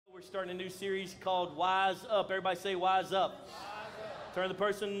We're starting a new series called Wise Up. Everybody say Wise Up. Wise up. Turn to the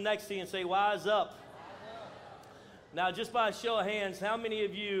person next to you and say Wise Up. Wise up. Now, just by a show of hands, how many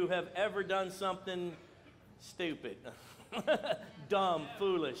of you have ever done something stupid? Dumb,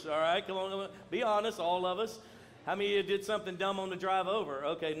 foolish, all right? Come on, be honest, all of us. How many of you did something dumb on the drive over?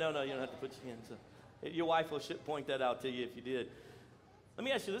 Okay, no, you don't have to put your hands up. Your wife will point that out to you if you did. Let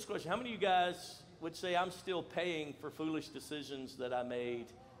me ask you this question. How many of you guys would say I'm still paying for foolish decisions that I made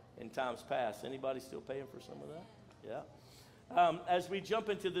in times past? Anybody still paying for some of that? Yeah. As we jump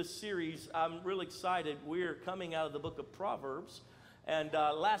into this series, I'm really excited. We're coming out of the book of Proverbs. And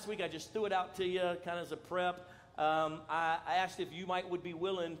last week I just threw it out to you kind of as a prep. I asked if you would be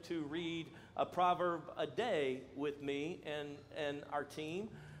willing to read a proverb a day with me and our team.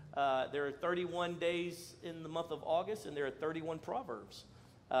 There are 31 days in the month of August, and there are 31 proverbs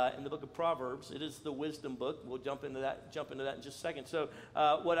in the book of Proverbs. It is the wisdom book. We'll jump into that in just a second. So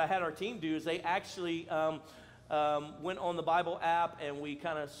what I had our team do is they actually went on the Bible app, and we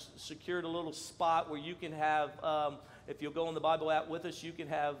kind of secured a little spot where you can have, if you'll go on the Bible app with us, you can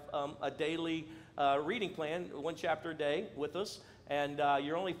have a daily reading plan, one chapter a day with us. And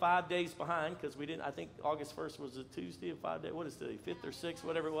you're only 5 days behind because we didn't, I think August 1st was a Tuesday of 5 days. What is today, 5th or 6th,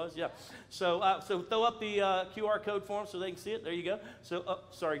 whatever it was? Yeah. So throw up the QR code for them so they can see it. There you go. So,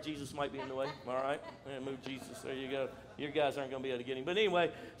 sorry, Jesus might be in the way. All right. I'm going to move Jesus. There you go. Your guys aren't going to be able to get him. But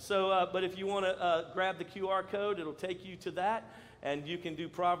anyway, so, but if you want to grab the QR code, it'll take you to that. And you can do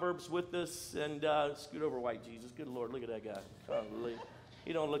Proverbs with us. And scoot over, white Jesus. Good Lord, look at that guy. Probably.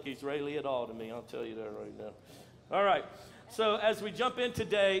 He don't look Israeli at all to me. I'll tell you that right now. All right. So as we jump in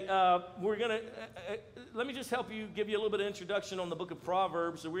today, we're going to, let me just help you, give you a little bit of introduction on the book of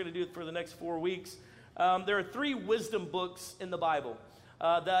Proverbs. So we're going to do it for the next 4 weeks. There are 3 wisdom books in the Bible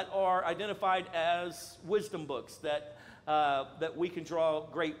that are identified as wisdom books that we can draw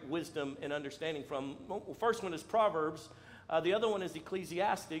great wisdom and understanding from. Well, first one is Proverbs. The other one is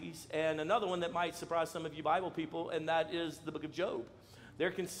Ecclesiastes. And another one that might surprise some of you Bible people, and that is the book of Job.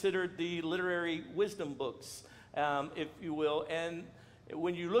 They're considered the literary wisdom books, if you will. And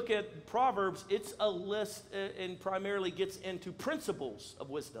when you look at Proverbs, it's a list and primarily gets into principles of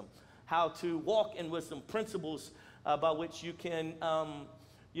wisdom, how to walk in wisdom, principles by which you can,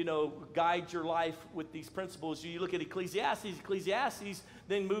 guide your life with these principles. You look at Ecclesiastes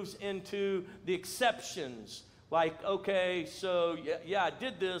then moves into the exceptions. Like, okay, so yeah, I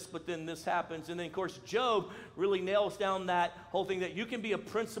did this, but then this happens. And then, of course, Job really nails down that whole thing that you can be a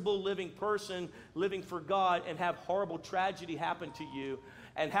principled living person, living for God, and have horrible tragedy happen to you,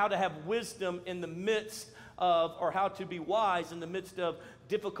 and how to have wisdom in the midst of, or how to be wise in the midst of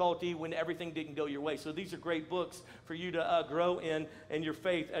difficulty when everything didn't go your way. So these are great books for you to grow in your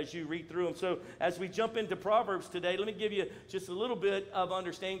faith as you read through them. So as we jump into Proverbs today, let me give you just a little bit of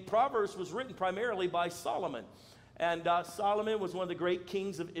understanding. Proverbs was written primarily by Solomon. And Solomon was one of the great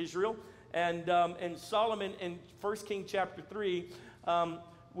kings of Israel. And Solomon in 1 Kings chapter 3,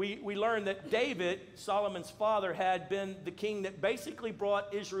 we learn that David, Solomon's father, had been the king that basically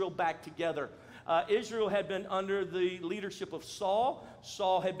brought Israel back together. Israel had been under the leadership of Saul.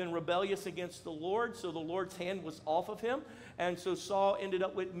 Saul had been rebellious against the Lord, so the Lord's hand was off of him. And so Saul ended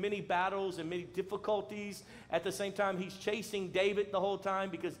up with many battles and many difficulties. At the same time, he's chasing David the whole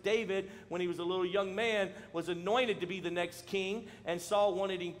time because David, when he was a little young man, was anointed to be the next king. And Saul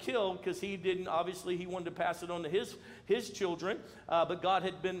wanted him killed because he wanted to pass it on to his children. But God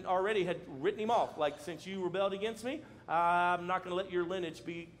had written him off. Like, since you rebelled against me, I'm not going to let your lineage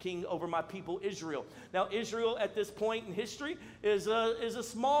be king over my people Israel. Now, Israel at this point in history is a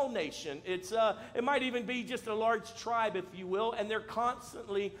small nation. It might even be just a large tribe, if you will, and they're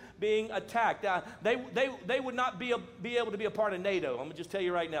constantly being attacked. They would not be able to be a part of NATO. I'm going to just tell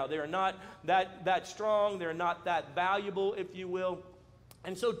you right now. They are not that strong. They're not that valuable, if you will.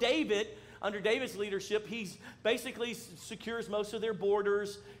 And so David, under David's leadership, he basically secures most of their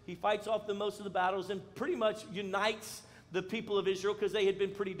borders. He fights off most of the battles and pretty much unites the people of Israel because they had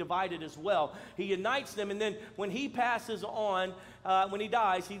been pretty divided as well. He unites them, and then when he passes on, when he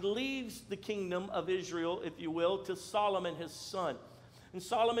dies, he leaves the kingdom of Israel, if you will, to Solomon, his son. And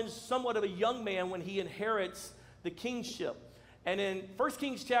Solomon's somewhat of a young man when he inherits the kingship. And in 1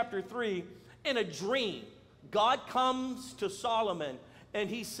 Kings chapter 3, in a dream, God comes to Solomon and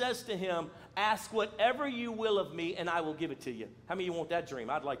he says to him, ask whatever you will of me and I will give it to you. How many of you want that dream?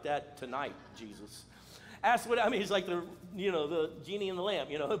 I'd like that tonight, Jesus. He's like the genie in the lamp,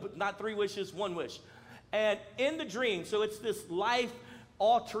 but not 3 wishes, 1 wish. And in the dream, so it's this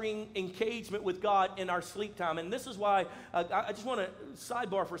life-altering engagement with God in our sleep time. And this is why I just want to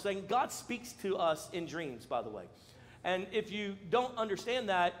sidebar for a second. God speaks to us in dreams, by the way. And if you don't understand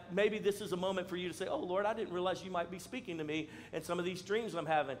that, maybe this is a moment for you to say, oh, Lord, I didn't realize you might be speaking to me in some of these dreams I'm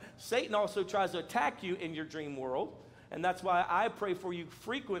having. Satan also tries to attack you in your dream world. And that's why I pray for you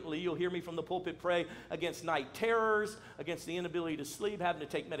frequently. You'll hear me from the pulpit pray against night terrors, against the inability to sleep, having to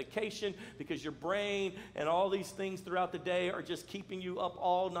take medication because your brain and all these things throughout the day are just keeping you up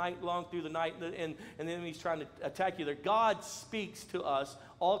all night long through the night, and the enemy's trying to attack you there. God speaks to us.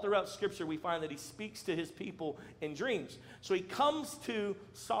 All throughout Scripture, we find that he speaks to his people in dreams. So he comes to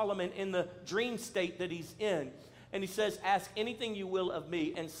Solomon in the dream state that he's in, and he says, ask anything you will of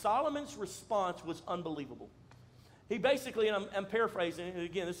me. And Solomon's response was unbelievable. He basically, and I'm paraphrasing, and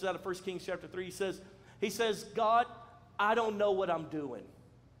again, this is out of 1 Kings chapter 3, he says, God, I don't know what I'm doing.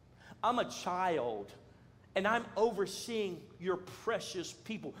 I'm a child, and I'm overseeing your precious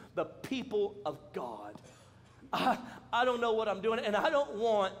people, the people of God. I don't know what I'm doing, and I don't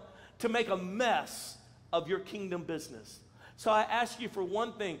want to make a mess of your kingdom business. So I ask you for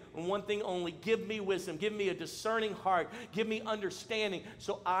one thing, and one thing only. Give me wisdom. Give me a discerning heart. Give me understanding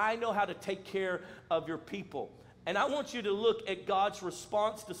so I know how to take care of your people. And I want you to look at God's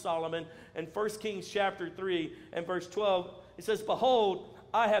response to Solomon in 1 Kings chapter 3 and verse 12. It says, behold,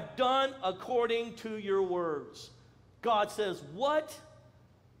 I have done according to your words. God says, what?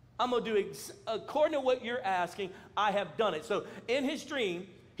 I'm going to do according to what you're asking, I have done it. So in his dream,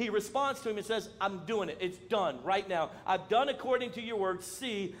 he responds to him and says, I'm doing it. It's done right now. I've done according to your words.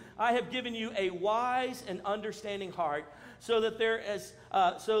 See, I have given you a wise and understanding heart, so that there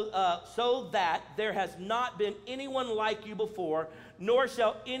has not been anyone like you before, nor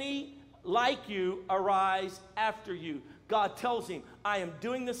shall any like you arise after you. God tells him, I am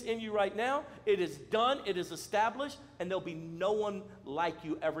doing this in you right now. It is done. It is established. And there'll be no one like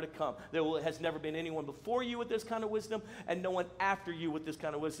you ever to come. Has never been anyone before you with this kind of wisdom, and no one after you with this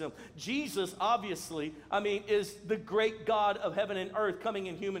kind of wisdom. Jesus, obviously, is the great God of heaven and earth coming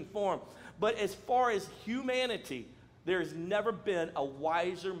in human form. But as far as humanity, there has never been a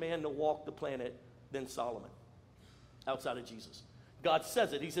wiser man to walk the planet than Solomon, outside of Jesus. God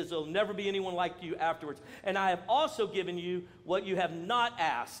says it. He says, there'll never be anyone like you afterwards. And I have also given you what you have not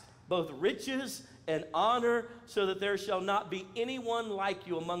asked, both riches and honor, so that there shall not be anyone like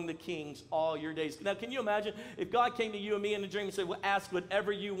you among the kings all your days. Now, can you imagine if God came to you and me in a dream and said, well, ask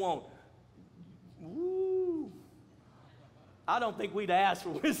whatever you want? Woo. I don't think we'd ask for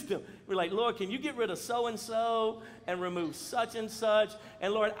wisdom. We're like, Lord, can you get rid of so-and-so and remove such and such?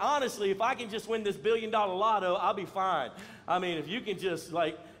 And Lord, honestly, if I can just win this $1 billion lotto, I'll be fine. If you can just,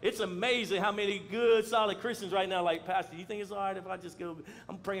 it's amazing how many good, solid Christians right now, Pastor, you think it's all right if I just go?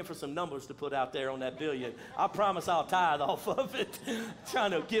 I'm praying for some numbers to put out there on that billion. I promise I'll tithe off of it.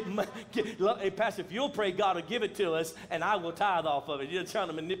 Trying to hey, Pastor, if you'll pray, God will give it to us, and I will tithe off of it. You're trying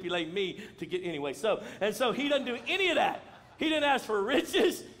to manipulate me to get, anyway. So he doesn't do any of that. He didn't ask for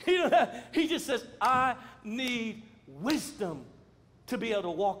riches. He just says, I need wisdom to be able to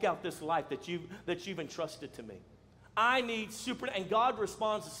walk out this life that you've entrusted to me. I need and God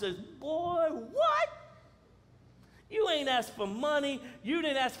responds and says, boy, what? You ain't asked for money. You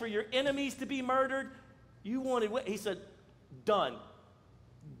didn't ask for your enemies to be murdered. You wanted what? He said, done.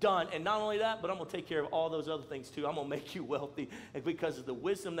 Done. And not only that, but I'm going to take care of all those other things too. I'm going to make you wealthy. And because of the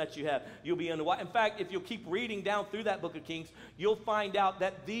wisdom that you have, you'll be underwise. In fact, if you'll keep reading down through that book of Kings, you'll find out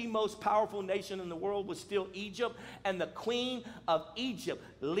that the most powerful nation in the world was still Egypt. And the queen of Egypt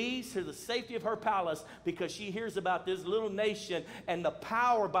leaves to the safety of her palace because she hears about this little nation and the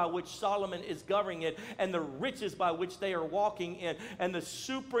power by which Solomon is governing it, and the riches by which they are walking in, and the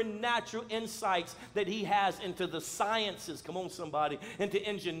supernatural insights that he has into the sciences, come on somebody, into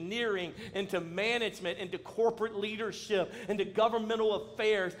engineering, into management, into corporate leadership, into governmental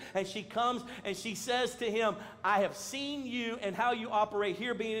affairs. And she comes and she says to him, I have seen you and how you operate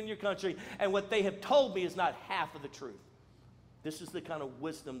here being in your country, and what they have told me is not half of the truth. This is the kind of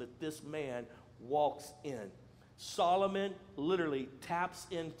wisdom that this man walks in. Solomon literally taps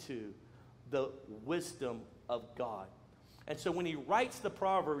into the wisdom of God. And so when he writes the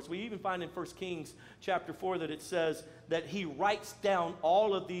Proverbs, we even find in 1 Kings chapter 4 that it says that he writes down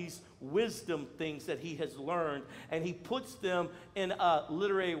all of these wisdom things that he has learned, and he puts them in a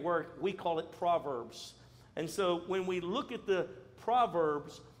literary work. We call it Proverbs. And so when we look at the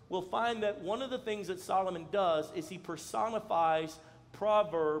Proverbs, we'll find that one of the things that Solomon does is he personifies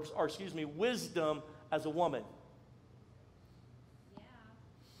wisdom as a woman.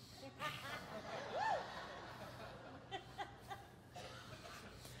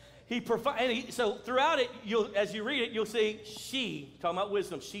 So throughout it, as you read it, you'll see she, talking about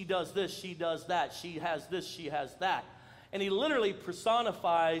wisdom, she does this, she does that, she has this, she has that. And he literally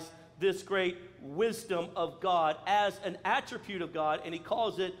personifies this great wisdom of God as an attribute of God, and he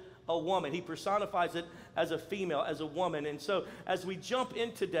calls it a woman. He personifies it as a female, as a woman. And so as we jump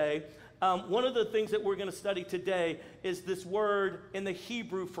in today, one of the things that we're going to study today is this word in the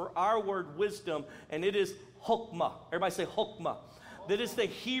Hebrew for our word wisdom, and it is KHOKHMAH. Everybody say KHOKHMAH. That is the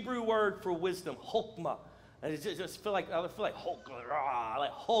Hebrew word for wisdom, KHOKHMAH. And it just feel like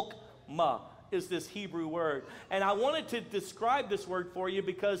KHOKHMAH is this Hebrew word. And I wanted to describe this word for you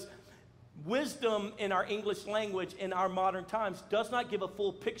because wisdom in our English language in our modern times does not give a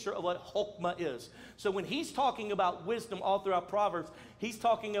full picture of what chokhmah is. So when he's talking about wisdom all throughout Proverbs, he's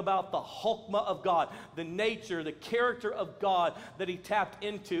talking about the chokhmah of God, the nature, the character of God that he tapped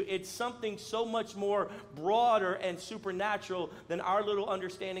into. It's something so much more broader and supernatural than our little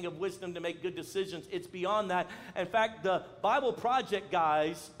understanding of wisdom to make good decisions. It's beyond that. In fact, the Bible Project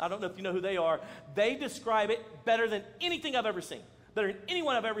guys, I don't know if you know who they are, they describe it better than anything I've ever seen. Better than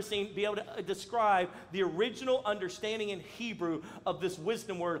anyone I've ever seen be able to describe the original understanding in Hebrew of this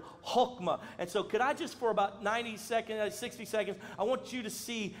wisdom word, chokhmah. And so could I just, for about 90 seconds, 60 seconds, I want you to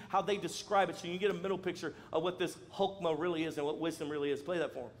see how they describe it so you can get a mental picture of what this chokhmah really is and what wisdom really is. Play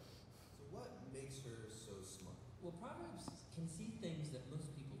that for them. So what makes her so smart? Well, Proverbs can see things that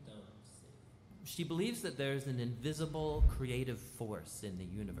most people don't see. She believes that there's an invisible creative force in the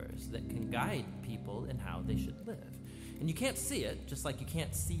universe that can guide people in how they should live. And you can't see it, just like you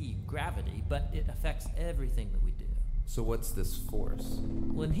can't see gravity, but it affects everything that we do. So what's this force?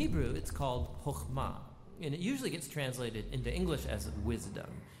 Well, in Hebrew, it's called chokhmah, and it usually gets translated into English as wisdom.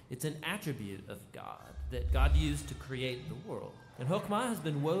 It's an attribute of God that God used to create the world. And chokhmah has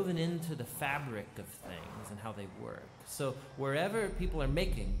been woven into the fabric of things and how they work. So wherever people are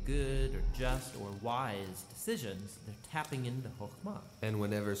making good or just or wise decisions, they're tapping into chokhmah. And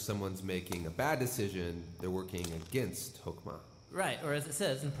whenever someone's making a bad decision, they're working against chokhmah. Right, or as it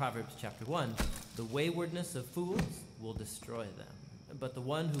says in Proverbs chapter 1, the waywardness of fools will destroy them, but the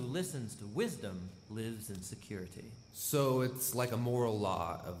one who listens to wisdom lives in security. So it's like a moral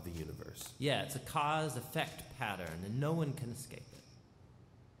law of the universe. Yeah, it's a cause-effect pattern, and no one can escape it.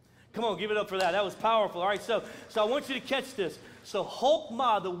 Come on, give it up for that. That was powerful. All right, so I want you to catch this. So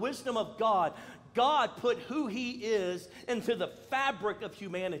chokhmah, the wisdom of God, God put who he is into the fabric of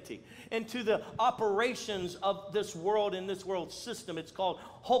humanity, into the operations of this world and this world system. It's called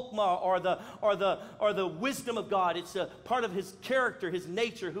chokhmah, or the wisdom of God. It's a part of his character, his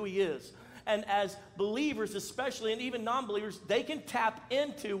nature, who he is. And as believers especially, and even non-believers, we can tap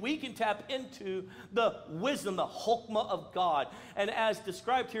into the wisdom, the chokhmah of God. And as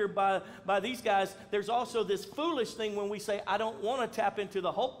described here by these guys, there's also this foolish thing when we say, I don't want to tap into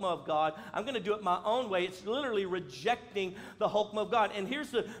the chokhmah of God. I'm going to do it my own way. It's literally rejecting the chokhmah of God. And here's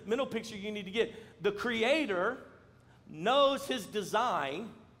the mental picture you need to get. The Creator knows his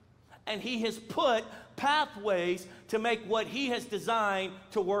design, and he has put pathways to make what he has designed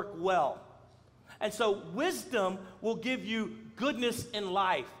to work well. And so wisdom will give you goodness in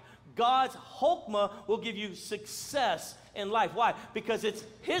life. God's chokhmah will give you success in life. Why? Because it's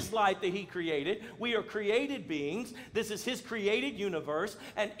his life that he created. We are created beings. This is his created universe.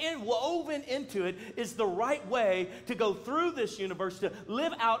 And woven into it is the right way to go through this universe, to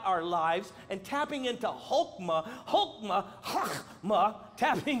live out our lives. And tapping into chokhmah,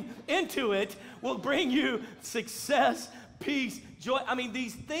 tapping into it will bring you success, peace, joy. I mean,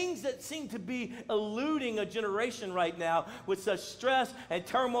 these things that seem to be eluding a generation right now with such stress and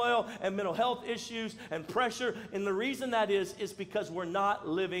turmoil and mental health issues and pressure. And the reason that is because we're not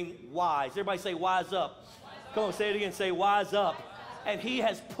living wise. Everybody say wise up. Come on, say it again. Say wise up. And he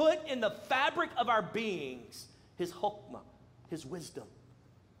has put in the fabric of our beings his chokhmah, his wisdom.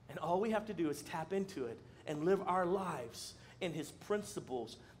 And all we have to do is tap into it and live our lives in his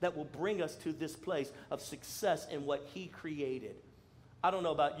principles that will bring us to this place of success in what he created. I don't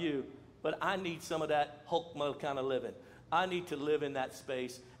know about you, but I need some of that chokhmah kind of living. I need to live in that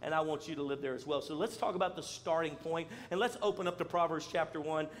space, and I want you to live there as well. So let's talk about the starting point, and let's open up to Proverbs chapter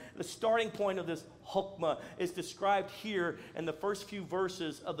 1. The starting point of this chokhmah is described here in the first few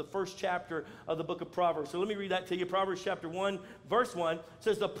verses of the first chapter of the book of Proverbs. So let me read that to you. Proverbs chapter 1, verse 1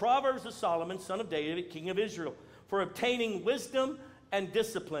 says, the Proverbs of Solomon, son of David, king of Israel, for obtaining wisdom and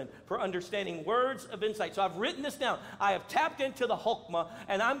discipline, for understanding words of insight. So I've written this down. I have tapped into the chokhmah,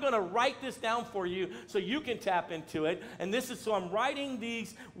 and I'm going to write this down for you so you can tap into it. And this is, so I'm writing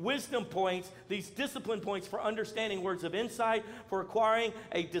these wisdom points, these discipline points for understanding words of insight, for acquiring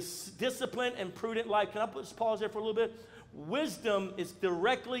a disciplined and prudent life. Can I just pause there for a little bit? Wisdom is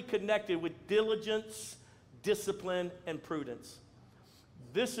directly connected with diligence, discipline, and prudence.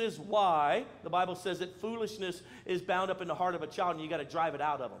 This is why the Bible says that foolishness is bound up in the heart of a child, and you got to drive it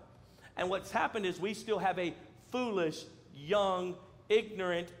out of them. And what's happened is we still have a foolish, young,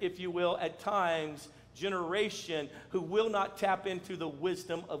 ignorant, if you will, at times, generation who will not tap into the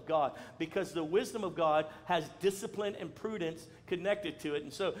wisdom of God, because the wisdom of God has discipline and prudence connected to it.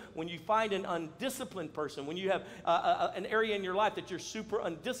 And so when you find an undisciplined person, when you have an area in your life that you're super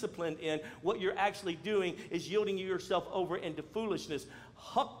undisciplined in, what you're actually doing is yielding yourself over into foolishness.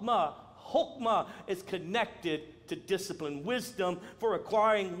 Chokhmah is connected to discipline. Wisdom, for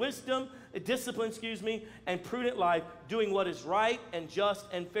acquiring wisdom, discipline, and prudent life, doing what is right and just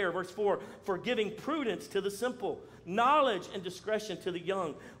and fair. Verse 4, for giving prudence to the simple, knowledge and discretion to the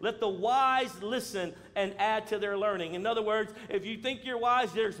young. Let the wise listen and add to their learning. In other words, if you think you're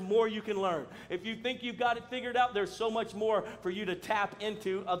wise, there's more you can learn. If you think you've got it figured out, there's so much more for you to tap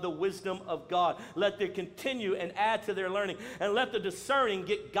into of the wisdom of God. Let them continue and add to their learning. And let the discerning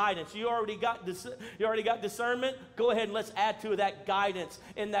get guidance. You already got discernment? Go ahead and let's add to that guidance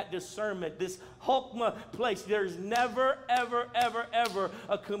in that discernment. This Chokhmah place, there's never, ever, ever, ever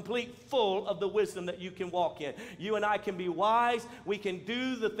a complete full of the wisdom that you can walk in. You and I can be wise. We can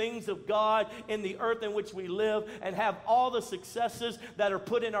do the things of God in the earth in which we live and have all the successes that are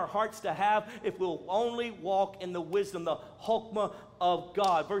put in our hearts to have if we'll only walk in the wisdom, the Chokhmah of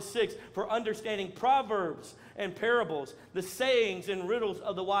God. Verse 6, for understanding proverbs and parables, the sayings and riddles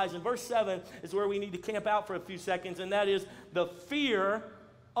of the wise. And verse 7 is where we need to camp out for a few seconds, and that is the fear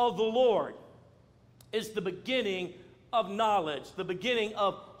of the Lord is the beginning of knowledge. The beginning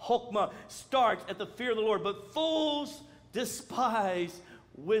of Chokhmah starts at the fear of the Lord. But fools despise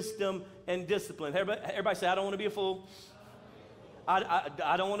wisdom and discipline. Everybody say, I don't want to be a fool.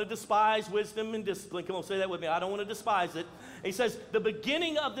 I don't want to despise wisdom and discipline. Come on, say that with me. I don't want to despise it. And he says, the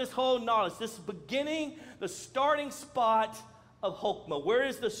beginning of this whole knowledge, this beginning, the starting spot of Chokhmah. Where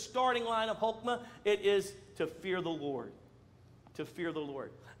is the starting line of Chokhmah? It is to fear the Lord. To fear the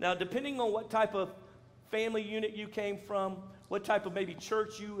Lord. Now, depending on what type of family unit you came from, what type of maybe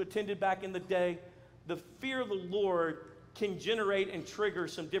church you attended back in the day, the fear of the Lord can generate and trigger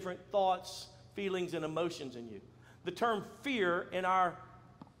some different thoughts, feelings, and emotions in you. The term fear in our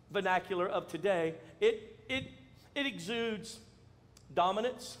vernacular of today, it exudes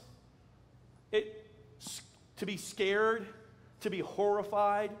dominance, to be scared, to be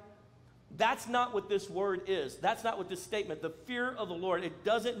horrified. That's not what this word is. That's not what this statement. The fear of the Lord, it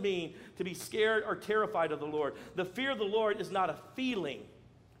doesn't mean to be scared or terrified of the Lord. The fear of the Lord is not a feeling.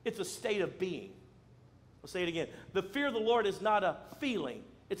 It's a state of being. I'll say it again. The fear of the Lord is not a feeling.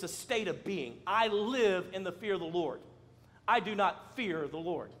 It's a state of being. I live in the fear of the Lord. I do not fear the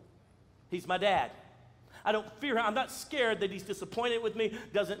Lord. He's my dad. I don't fear him. I'm not scared that he's disappointed with me,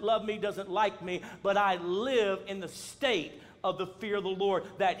 doesn't love me, doesn't like me, but I live in the state of the fear of the Lord,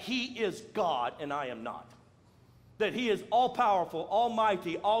 that he is God and I am not. That he is all-powerful,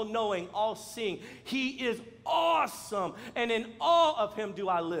 almighty, all-knowing, all-seeing. He is awesome, and in awe of him do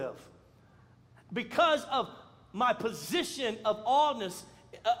I live. Because of my position of awness,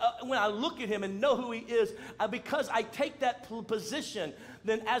 when I look at him and know who he is, because I take that position,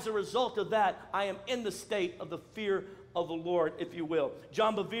 then as a result of that, I am in the state of the fear of the Lord, if you will.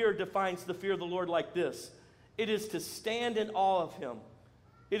 John Bevere defines the fear of the Lord like this. It is to stand in awe of him.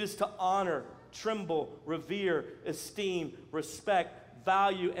 It is to honor, tremble, revere, esteem, respect,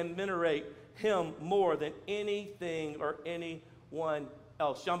 value, and venerate him more than anything or anyone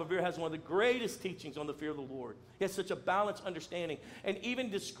else. John Bevere has one of the greatest teachings on the fear of the Lord. He has such a balanced understanding. And even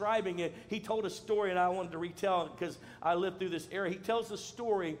describing it, he told a story, and I wanted to retell it because I lived through this era. He tells the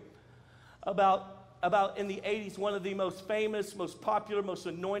story about in the 80s, one of the most famous, most popular, most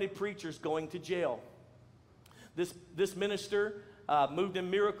anointed preachers going to jail. This minister moved in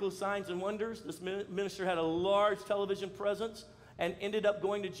miracles, signs, and wonders. This minister had a large television presence and ended up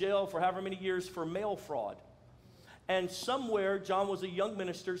going to jail for however many years for mail fraud. And somewhere, John was a young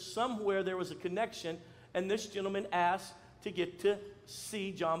minister, somewhere there was a connection, and this gentleman asked to get to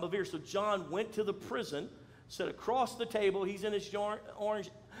see John Bevere. So John went to the prison, sat across the table, he's in his orange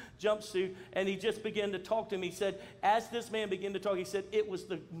jumpsuit, and he just began to talk to him. He said, as this man began to talk, he said, it was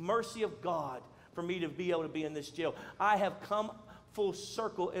the mercy of God for me to be able to be in this jail. I have come full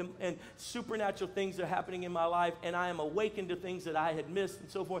circle, and supernatural things are happening in my life, and I am awakened to things that I had missed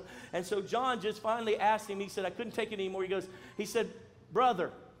and so forth. And so John just finally asked him, he said, I couldn't take it anymore. He said,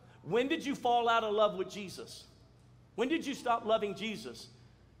 brother, when did you fall out of love with Jesus? When did you stop loving Jesus?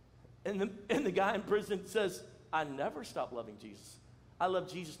 And the guy in prison says, I never stopped loving Jesus. I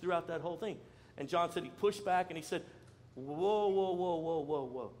loved Jesus throughout that whole thing. And John said he pushed back and he said, whoa, whoa, whoa, whoa, whoa,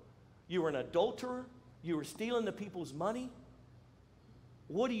 whoa. You were an adulterer? You were stealing the people's money?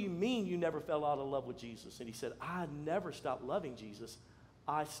 What do you mean you never fell out of love with Jesus? And he said, I never stopped loving Jesus.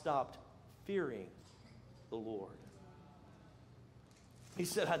 I stopped fearing the Lord. He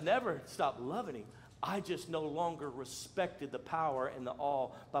said, I never stopped loving him. I just no longer respected the power and the awe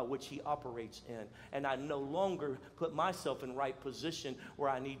by which he operates in. And I no longer put myself in right position where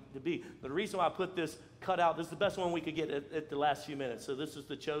I need to be. The reason why I put this cut out, this is the best one we could get at the last few minutes. So this is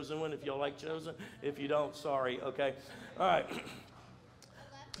the chosen one, if y'all like chosen. If you don't, sorry, okay? All right.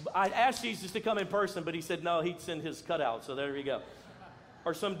 I asked Jesus to come in person, but he said no, he'd send his cutout. So there you go.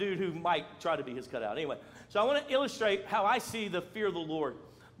 Or some dude who might try to be his cutout. Anyway, so I want to illustrate how I see the fear of the Lord.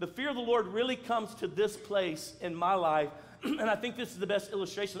 The fear of the Lord really comes to this place in my life, and I think this is the best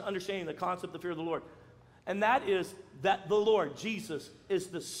illustration of understanding the concept of the fear of the Lord. And that is that the Lord, Jesus, is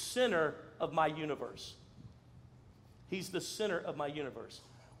the center of my universe. He's the center of my universe.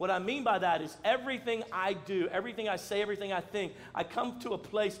 What I mean by that is everything I do, everything I say, everything I think, I come to a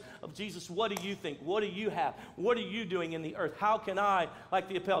place of, Jesus, what do you think? What do you have? What are you doing in the earth? How can I, like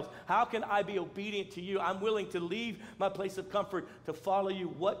the apostles, how can I be obedient to you? I'm willing to leave my place of comfort to follow you.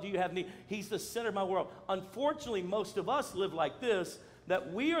 What do you have need? He's the center of my world. Unfortunately, most of us live like this,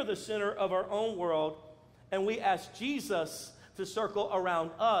 that we are the center of our own world, and we ask Jesus to circle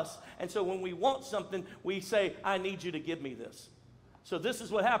around us. And so when we want something, we say, I need you to give me this. So this is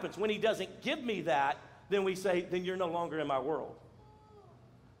what happens. When he doesn't give me that, then we say, then you're no longer in my world.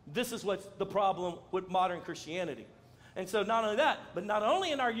 This is what's the problem with modern Christianity. And so not only that, but not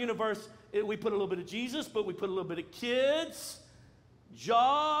only in our universe, we put a little bit of Jesus, but we put a little bit of kids,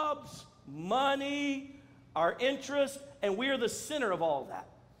 jobs, money, our interests, and we are the center of all that.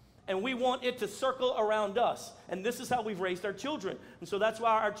 And we want it to circle around us. And this is how we've raised our children. And so that's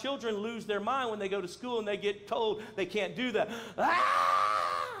why our children lose their mind when they go to school and they get told they can't do that.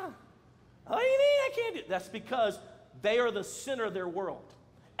 Ah! What do you mean I can't do? That's because they are the center of their world.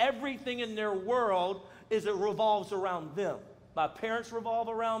 Everything in their world it revolves around them. My parents revolve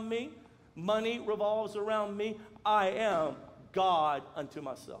around me. Money revolves around me. I am God unto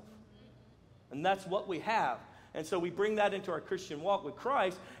myself. And that's what we have. And so we bring that into our Christian walk with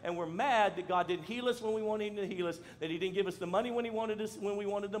Christ, and we're mad that God didn't heal us when we wanted him to heal us, that he didn't give us the money when he wanted us, when we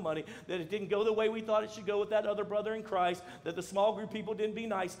wanted the money, that it didn't go the way we thought it should go with that other brother in Christ, that the small group people didn't be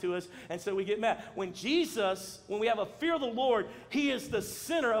nice to us, and so we get mad. When we have a fear of the Lord, he is the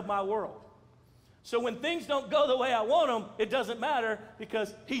center of my world. So when things don't go the way I want them, it doesn't matter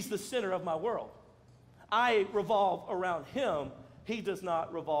because he's the center of my world. I revolve around him. He does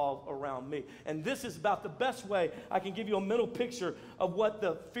not revolve around me. And this is about the best way I can give you a mental picture of what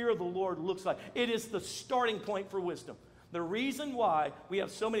the fear of the Lord looks like. It is the starting point for wisdom. The reason why we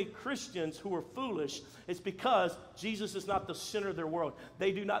have so many Christians who are foolish is because Jesus is not the center of their world.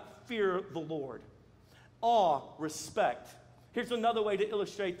 They do not fear the Lord. Awe, respect. Here's another way to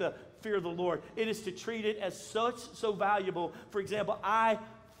illustrate the fear of the Lord. It is to treat it as so valuable. For example, I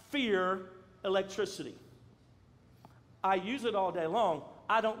fear electricity. I use it all day long.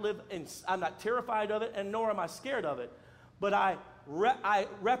 I'm not terrified of it, and nor am I scared of it. But I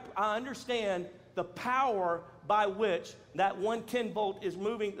understand the power by which that 110 volt is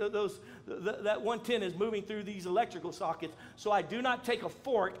moving, that 110 is moving through these electrical sockets. So I do not take a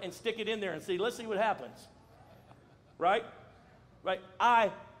fork and stick it in there and say, let's see what happens. Right? Right?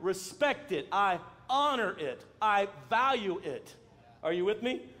 I respect it. I honor it. I value it. Are you with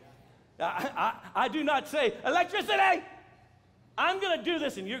me? I do not say, electricity, I'm going to do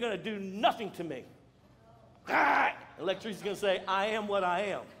this and you're going to do nothing to me. Electricity's going to say, I am what I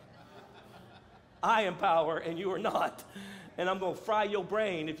am. I am power and you are not. And I'm going to fry your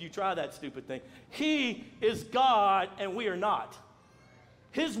brain if you try that stupid thing. He is God and we are not.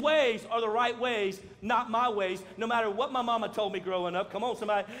 His ways are the right ways, not my ways, no matter what my mama told me growing up. Come on,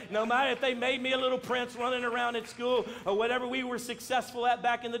 somebody. No matter if they made me a little prince running around at school or whatever we were successful at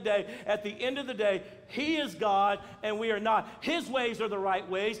back in the day, at the end of the day, he is God and we are not. His ways are the right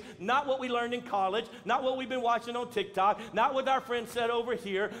ways, not what we learned in college, not what we've been watching on TikTok, not what our friend said over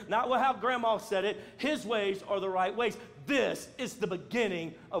here, not how grandma said it. His ways are the right ways. This is the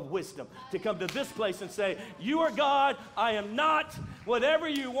beginning of wisdom, to come to this place and say, you are God, I am not, whatever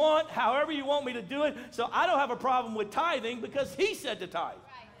you want, however you want me to do it. So I don't have a problem with tithing because he said to tithe.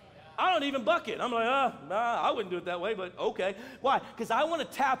 I don't even bucket. I'm like, nah, I wouldn't do it that way, but okay. Why? Because I want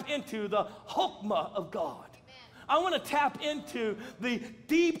to tap into the KHOKHMAH of God. I want to tap into the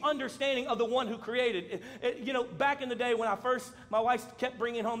deep understanding of the one who created. You know, back in the day when my wife kept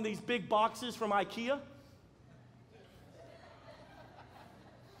bringing home these big boxes from IKEA.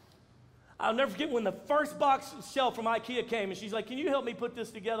 I'll never forget when the first box shelf from IKEA came, and she's like, can you help me put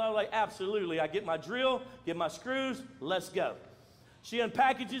this together? I was like, absolutely. I get my drill, get my screws, let's go. She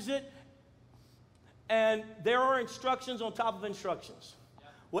unpackages it, and there are instructions on top of instructions.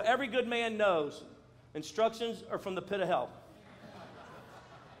 Well, every good man knows instructions are from the pit of hell.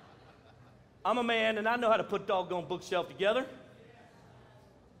 I'm a man, and I know how to put doggone bookshelf together.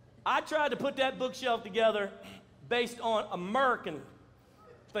 I tried to put that bookshelf together based on American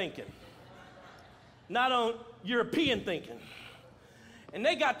thinking, not on European thinking. And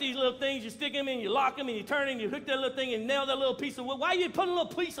they got these little things, you stick them in, you lock them, and you turn it, and you hook that little thing and nail that little piece of wood. Why you put a little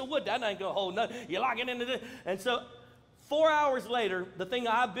piece of wood? That ain't gonna hold nothing. You lock it into this. And so 4 hours later, the thing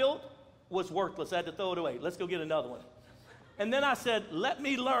I built was worthless. I had to throw it away. Let's go get another one. And then I said, let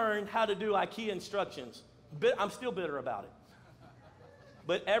me learn how to do IKEA instructions. I'm still bitter about it.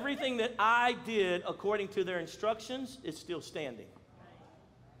 But everything that I did according to their instructions is still standing.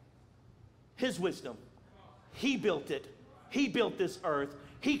 His wisdom. He built it. He built this earth.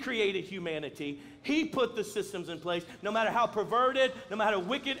 He created humanity. He put the systems in place. No matter how perverted, no matter how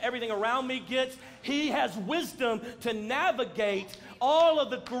wicked everything around me gets, he has wisdom to navigate all of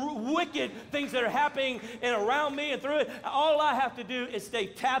the wicked things that are happening and around me and through it. All I have to do is stay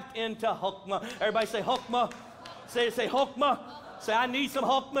tapped into KHOKHMAH. Everybody say KHOKHMAH. Say KHOKHMAH. Say, I need some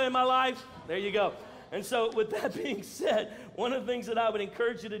KHOKHMAH in my life. There you go. And so with that being said, one of the things that I would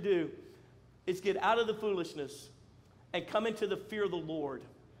encourage you to do is get out of the foolishness and come into the fear of the Lord,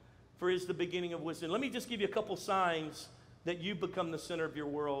 for it is the beginning of wisdom. Let me just give you a couple signs that you become the center of your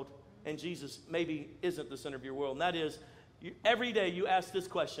world, and Jesus maybe isn't the center of your world. And that is, every day you ask this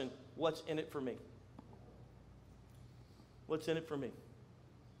question, what's in it for me? What's in it for me?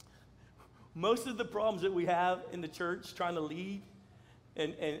 Most of the problems that we have in the church trying to lead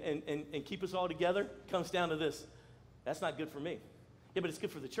and keep us all together comes down to this. That's not good for me. Yeah, but it's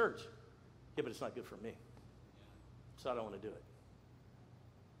good for the church. Yeah, but it's not good for me. So I don't want to do it.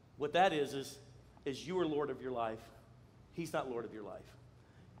 What that is you are Lord of your life. He's not Lord of your life.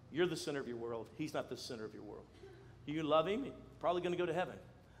 You're the center of your world. He's not the center of your world. You love him, you're probably going to go to heaven.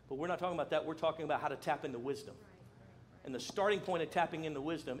 But we're not talking about that. We're talking about how to tap into wisdom. And the starting point of tapping into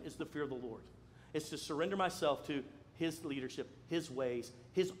wisdom is the fear of the Lord. It's to surrender myself to his leadership, his ways,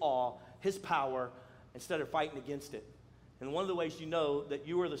 his awe, his power, instead of fighting against it. And one of the ways you know that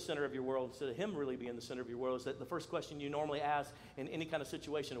you are the center of your world instead of him really being the center of your world is that the first question you normally ask in any kind of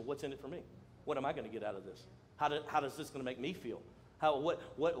situation is, what's in it for me? What am I going to get out of this? How does this going to make me feel? How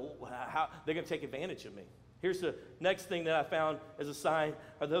they're going to take advantage of me? Here's the next thing that I found as a sign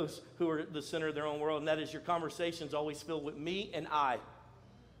of those who are the center of their own world, and that is your conversations always filled with me and I.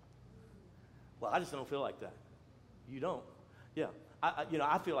 Well, I just don't feel like that. You don't. Yeah.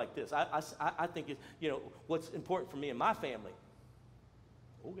 I feel like this. I think it's, what's important for me and my family.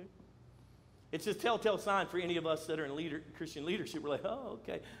 Okay. It's a telltale sign for any of us that are in Christian leadership. We're like, oh,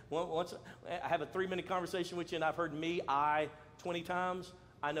 okay. Once I have a 3-minute conversation with you and I've heard me, I 20 times,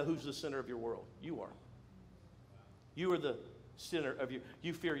 I know who's the center of your world. You are. You are the center of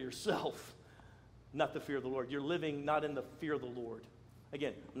you fear yourself, not the fear of the Lord. You're living not in the fear of the Lord.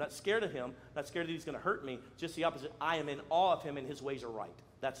 Again, I'm not scared of him, not scared that he's going to hurt me, just the opposite. I am in awe of him and his ways are right.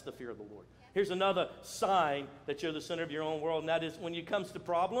 That's the fear of the Lord. Here's another sign that you're the center of your own world, and that is when it comes to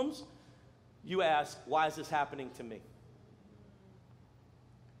problems, you ask, why is this happening to me?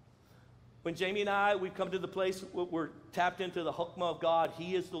 When Jamie and I, we've come to the place where we're tapped into the KHOKHMAH of God.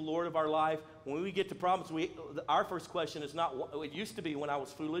 He is the Lord of our life. When we get to problems, our first question is not, it used to be when I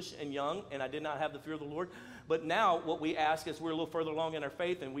was foolish and young and I did not have the fear of the Lord. But now what we ask as we're a little further along in our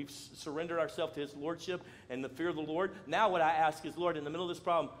faith and we've surrendered ourselves to his lordship and the fear of the Lord, now what I ask is, Lord, in the middle of this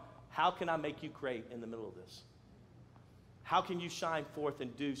problem, how can I make you great in the middle of this? How can you shine forth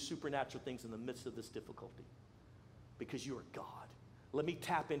and do supernatural things in the midst of this difficulty? Because you are God. Let me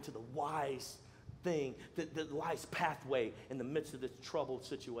tap into the wise thing, the wise pathway in the midst of this troubled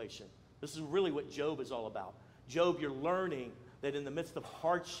situation. This is really what Job is all about. Job, you're learning that in the midst of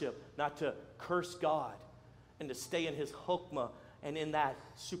hardship, not to curse God and to stay in his KHOKHMAH, and in that,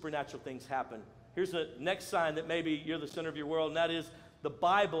 supernatural things happen. Here's the next sign that maybe you're the center of your world, and that is the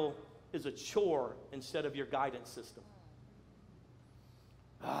Bible is a chore instead of your guidance system.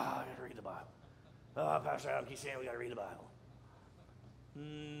 I got to read the Bible. Pastor Adam keeps saying we got to read the Bible.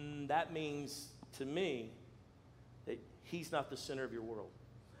 That means to me that he's not the center of your world.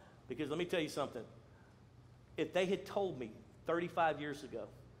 Because let me tell you something. If they had told me 35 years ago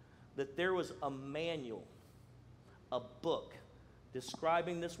that there was a manual, a book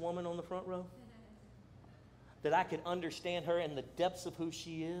describing this woman on the front row, that I could understand her in the depths of who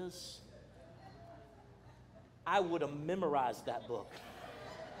she is, I would have memorized that book.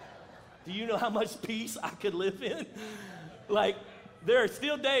 Do you know how much peace I could live in? Like, there are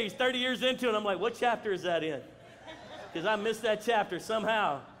still days, 30 years into it, I'm like, what chapter is that in? Because I missed that chapter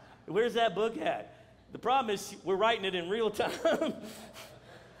somehow. Where's that book at? The problem is we're writing it in real time.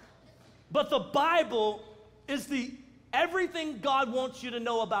 But the Bible is everything God wants you to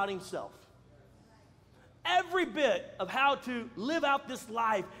know about himself. Every bit of how to live out this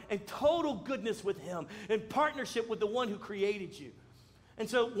life in total goodness with him, in partnership with the one who created you. And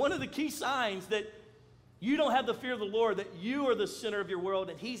so one of the key signs that you don't have the fear of the Lord, that you are the center of your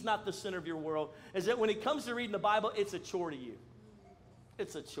world and he's not the center of your world, is that when it comes to reading the Bible, it's a chore to you.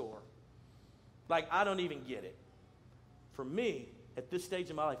 It's a chore. Like, I don't even get it. For me, at this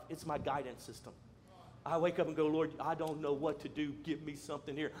stage in my life, it's my guidance system. I wake up and go, Lord, I don't know what to do. Give me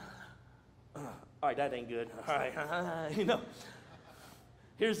something here. All right, that ain't good. All right, you know.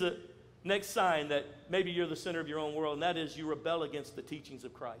 Here's the next sign that maybe you're the center of your own world, and that is you rebel against the teachings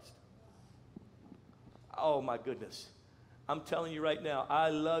of Christ. Oh, my goodness. I'm telling you right now, I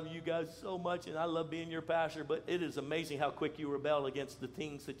love you guys so much, and I love being your pastor, but it is amazing how quick you rebel against the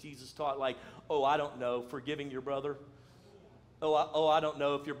things that Jesus taught, like, oh, I don't know, forgiving your brother. I don't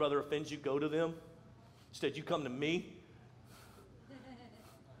know, if your brother offends you, go to them. Instead, you come to me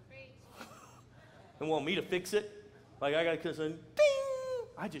and want me to fix it. Like, I got to say, ding!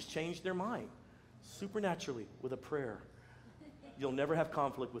 I just changed their mind supernaturally with a prayer. You'll never have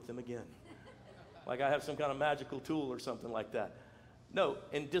conflict with them again. Like I have some kind of magical tool or something like that. No,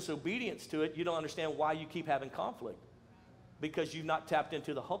 in disobedience to it, you don't understand why you keep having conflict. Because you've not tapped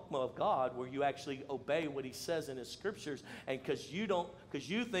into the chokhmah of God, where you actually obey what he says in his scriptures, and because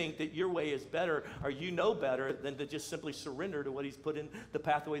you think that your way is better, or you know better than to just simply surrender to what he's put in, the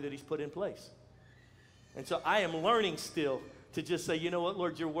pathway that he's put in place. And so I am learning still to just say, you know what,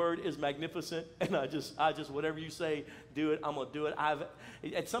 Lord, your word is magnificent, and I just whatever you say, do it, I'm going to do it.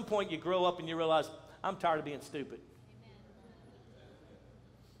 At some point you grow up and you realize, I'm tired of being stupid.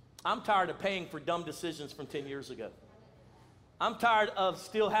 I'm tired of paying for dumb decisions from 10 years ago. I'm tired of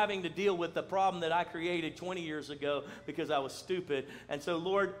still having to deal with the problem that I created 20 years ago because I was stupid. And so,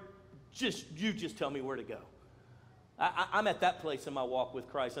 Lord, you just tell me where to go. I'm at that place in my walk with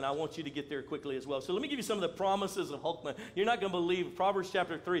Christ, and I want you to get there quickly as well. So let me give you some of the promises of chokhmah. You're not going to believe, Proverbs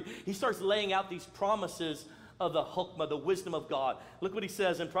chapter 3, he starts laying out these promises of the chokhmah, the wisdom of God. Look what he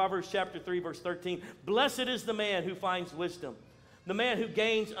says in Proverbs chapter 3, verse 13. Blessed is the man who finds wisdom, the man who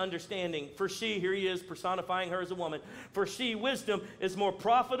gains understanding. For she, here he is personifying her as a woman, for she, wisdom, is more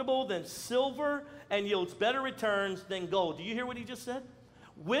profitable than silver and yields better returns than gold. Do you hear what he just said?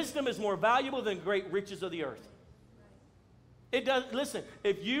 Wisdom is more valuable than great riches of the earth. It does. Listen,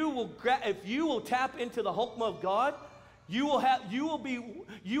 if you will tap into the chokhmah of God, you will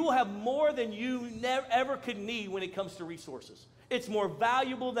have more than you ever could need when it comes to resources. It's more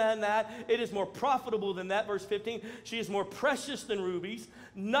valuable than that. It is more profitable than that. Verse 15, she is more precious than rubies.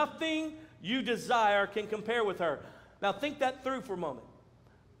 Nothing you desire can compare with her. Now think that through for a moment.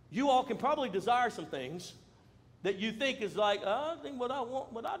 You all can probably desire some things that you think is like, I think what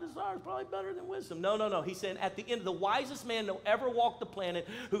I desire is probably better than wisdom. No. He's saying at the end, the wisest man who ever walked the planet,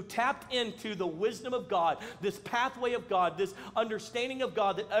 who tapped into the wisdom of God, this pathway of God, this understanding of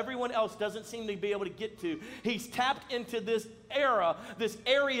God that everyone else doesn't seem to be able to get to. He's tapped into this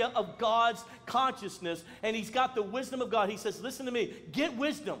area of God's consciousness, and he's got the wisdom of God. He says, listen to me, get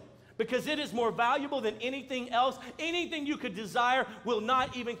wisdom. Because it is more valuable than anything else. Anything you could desire will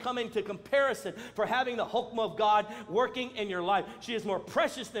not even come into comparison for having the chokhmah of God working in your life. She is more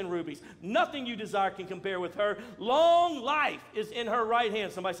precious than rubies. Nothing you desire can compare with her. Long life is in her right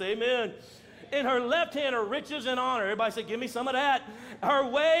hand. Somebody say amen. In her left hand are riches and honor. Everybody say, give me some of that. Her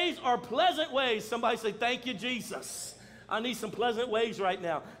ways are pleasant ways. Somebody say, thank you, Jesus. I need some pleasant ways right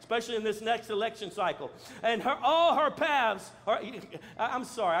now, especially in this next election cycle. And all her paths are, I'm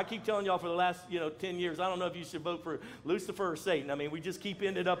sorry, I keep telling y'all for the last 10 years, I don't know if you should vote for Lucifer or Satan. I mean, we just keep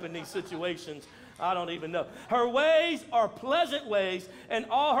ending up in these situations. I don't even know. Her ways are pleasant ways, and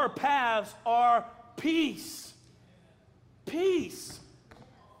all her paths are peace. Peace.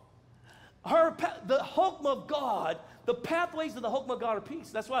 The chokhmah of God, the pathways of the chokhmah of God are peace.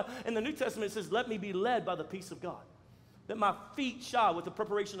 That's why in the New Testament it says, let me be led by the peace of God. That my feet shod with the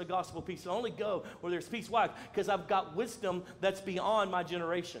preparation of the gospel of peace. I only go where there's peace. Why? Because I've got wisdom that's beyond my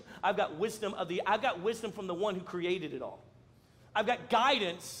generation. I've got wisdom from the one who created it all. I've got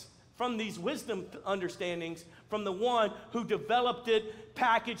guidance from these wisdom understandings from the one who developed it,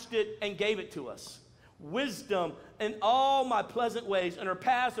 packaged it, and gave it to us. Wisdom in all my pleasant ways, and her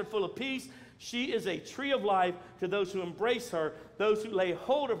paths are full of peace. She is a tree of life to those who embrace her. Those who lay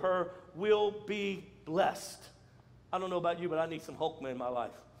hold of her will be blessed. I don't know about you, but I need some chokhmah in my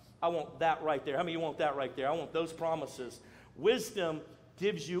life. I want that right there. How many of you want that right there? I want those promises. Wisdom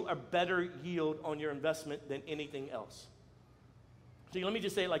gives you a better yield on your investment than anything else. So let me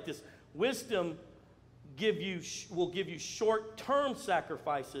just say it like this. Wisdom will give you short-term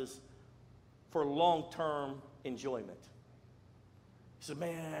sacrifices for long-term enjoyment. He said,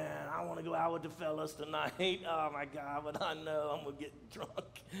 man, I want to go out with the fellas tonight. Oh, my God, but I know I'm going to get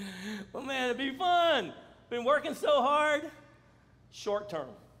drunk. But, man, it'd be fun. Been working so hard. Short-term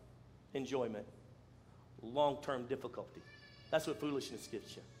enjoyment, long-term difficulty. That's what foolishness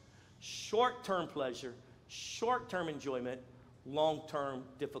gives you. Short-term pleasure, short-term enjoyment, long-term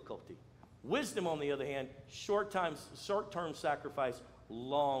difficulty. Wisdom, on the other hand, short-term sacrifice,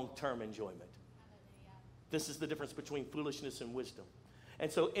 long-term enjoyment. This is the difference between foolishness and wisdom.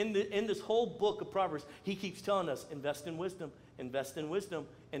 And so in this whole book of Proverbs, he keeps telling us, invest in wisdom, invest in wisdom,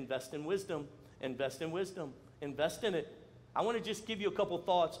 invest in wisdom, invest in wisdom, invest in it. I want to just give you a couple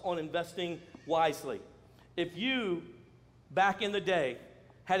thoughts on investing wisely. If you, back in the day,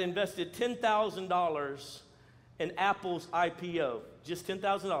 had invested $10,000 in Apple's IPO, just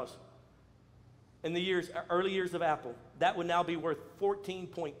 $10,000, in the early years of Apple, that would now be worth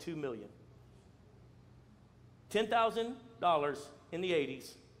 $14.2 million. $10,000 in the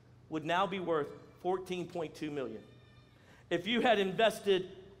 80s would now be worth $14.2 million. If you had invested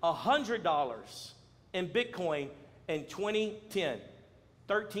 $100 in Bitcoin in 2010,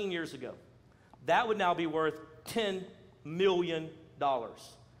 13 years ago, that would now be worth $10 million.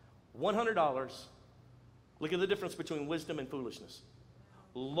 $100. Look at the difference between wisdom and foolishness.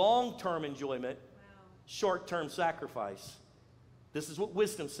 Long-term enjoyment, short-term sacrifice. This is what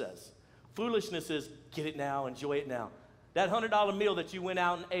wisdom says. Foolishness is get it now, enjoy it now. That $100 meal that you went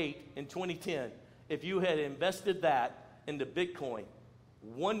out and ate in 2010, if you had invested that into Bitcoin,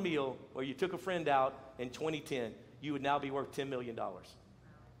 one meal, or you took a friend out in 2010, you would now be worth $10 million.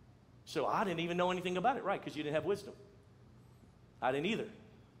 So I didn't even know anything about it, right, because you didn't have wisdom. I didn't either.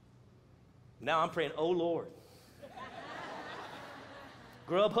 Now I'm praying, oh, Lord.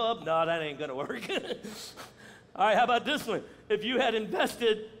 Grubhub? No, that ain't going to work. All right, how about this one? If you had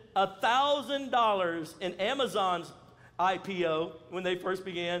invested $1,000 in Amazon's IPO when they first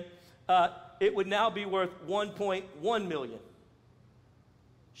began, it would now be worth $1.1 million.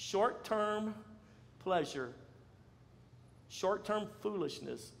 Short-term pleasure, short-term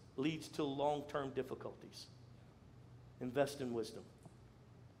foolishness leads to long-term difficulties. Invest in wisdom.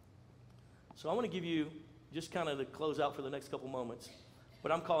 So I want to give you, just kind of to close out for the next couple moments,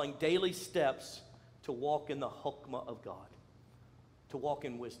 what I'm calling daily steps to walk in the chokhmah of God. To walk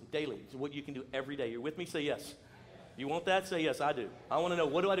in wisdom daily. It's what you can do every day. You're with me? Say yes. You want that? Say yes, I do. I want to know,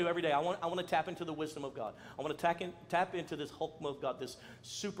 what do I do every day? I want to tap into the wisdom of God. I want to tap into this chokhmah of God, this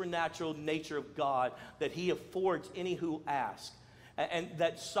supernatural nature of God that he affords any who ask. And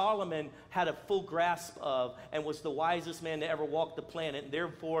that Solomon had a full grasp of and was the wisest man to ever walk the planet. And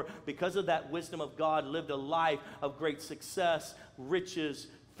therefore, because of that wisdom of God, lived a life of great success, riches,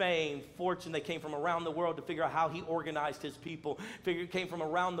 fame, fortune. They came from around the world to figure out how he organized his people. Came from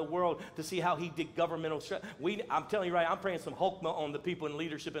around the world to see how he did governmental. I'm telling you right, I'm praying some chokhmah on the people in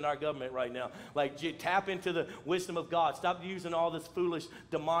leadership in our government right now. Like, tap into the wisdom of God. Stop using all this foolish,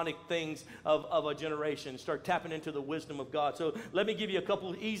 demonic things of a generation. Start tapping into the wisdom of God. So let me give you a couple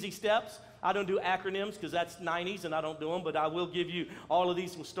of easy steps. I don't do acronyms because that's 90s and I don't do them, but I will give you all of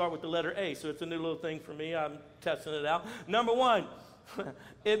these will start with the letter A. So it's a new little thing for me. I'm testing it out. Number one,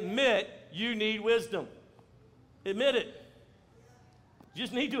 admit you need wisdom. Admit it. You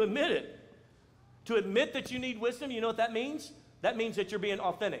just need to admit it. To admit that you need wisdom, you know what that means? That means that you're being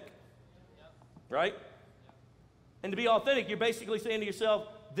authentic. Right? And to be authentic, you're basically saying to yourself,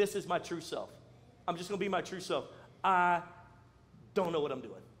 this is my true self. I'm just going to be my true self. I don't know what I'm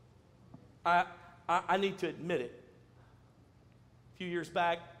doing. I need to admit it. A few years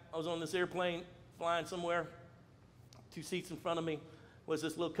back, I was on this airplane flying somewhere. 2 seats in front of me was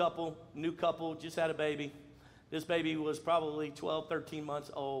this little couple, new couple, just had a baby. This baby was probably 12, 13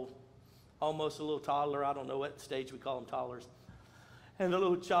 months old, almost a little toddler. I don't know what stage we call them toddlers. And the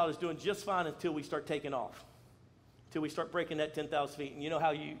little child is doing just fine until we start taking off, until we start breaking that 10,000 feet. And you know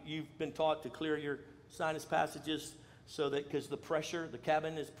how you've been taught to clear your sinus passages so that because the pressure, the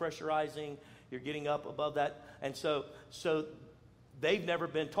cabin is pressurizing, you're getting up above that. And so they've never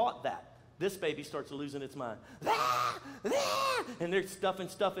been taught that. This baby starts losing its mind. And they're stuffing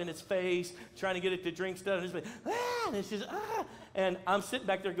stuff in its face, trying to get it to drink stuff. And it's just, and I'm sitting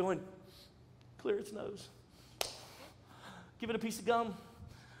back there going, clear its nose. Give it a piece of gum.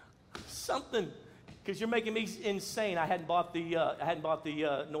 Something. Because you're making me insane. I hadn't bought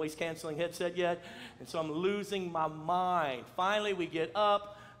the noise canceling headset yet. And so I'm losing my mind. Finally, we get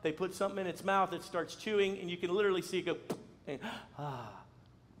up. They put something in its mouth. It starts chewing. And you can literally see it go, and,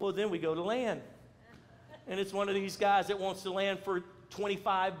 Well, then we go to land. And it's one of these guys that wants to land for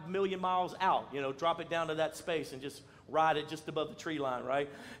 25 million miles out, drop it down to that space and just Ride it just above the tree line, right?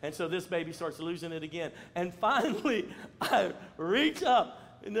 And so this baby starts losing it again. And finally, I reach up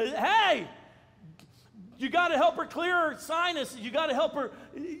and hey, you got to help her clear her sinus. You got to help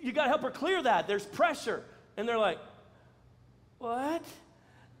her clear that. There's pressure. And they're like, what?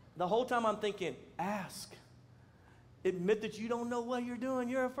 The whole time I'm thinking, ask. Admit that you don't know what you're doing.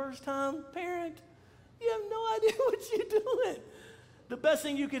 You're a first-time parent. You have no idea what you're doing. The best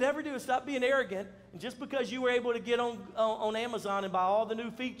thing you could ever do is stop being arrogant. And just because you were able to get on Amazon and buy all the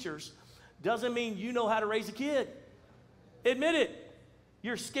new features doesn't mean you know how to raise a kid. Admit it.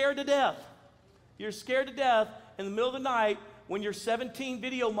 You're scared to death. You're scared to death in the middle of the night when your 17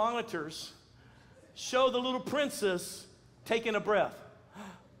 video monitors show the little princess taking a breath.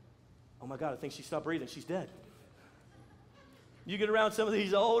 Oh my God, I think she stopped breathing. She's dead. You get around some of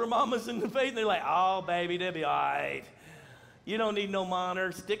these older mamas in the faith, and they're like, oh, baby, they'll be all right. You don't need no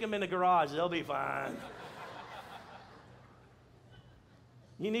monitor. Stick them in the garage. They'll be fine.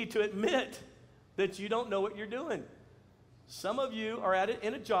 You need to admit that you don't know what you're doing. Some of you are at it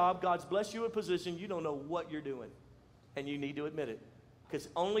in a job. God's blessed you in a position. You don't know what you're doing, and you need to admit it, because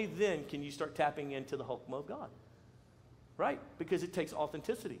only then can you start tapping into the Chokhmah of God, right? Because it takes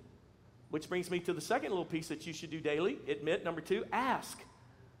authenticity. Which brings me to the second little piece that you should do daily. Admit. Number 2, ask.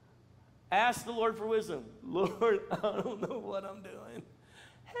 Ask the Lord for wisdom. Lord, I don't know what I'm doing.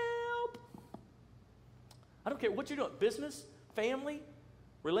 Help. I don't care what you're doing. Business, family,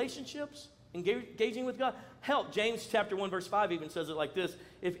 relationships, engaging with God. Help. James chapter 1 verse 5 even says it like this.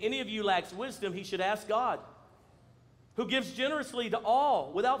 If any of you lacks wisdom, he should ask God, who gives generously to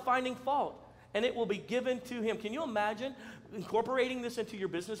all without finding fault, and it will be given to him. Can you imagine incorporating this into your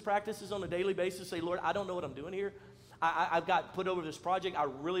business practices on a daily basis? Say, Lord, I don't know what I'm doing here. I've got put over this project. I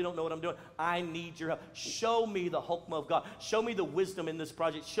really don't know what I'm doing. I need your help. Show me the Chokhmah of God. Show me the wisdom in this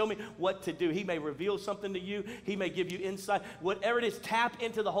project. Show me what to do. He may reveal something to you. He may give you insight. Whatever it is, tap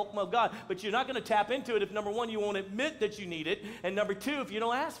into the Chokhmah of God. But you're not going to tap into it if, number 1, you won't admit that you need it, and number 2, if you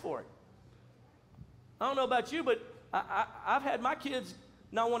don't ask for it. I don't know about you, but I've had my kids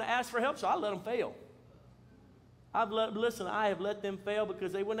not want to ask for help, so I let them fail. I have let them fail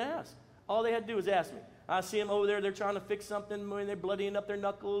because they wouldn't ask. All they had to do was ask me. I see them over there, they're trying to fix something, when they're bloodying up their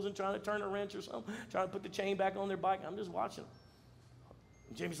knuckles and trying to turn a wrench or something, trying to put the chain back on their bike. I'm just watching them.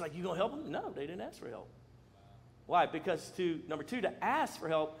 And Jamie's like, you gonna help them? No, they didn't ask for help. Why? Because number 2, to ask for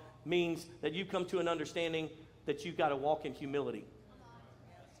help means that you come to an understanding that you've got to walk in humility.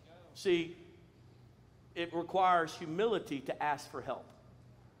 See, it requires humility to ask for help.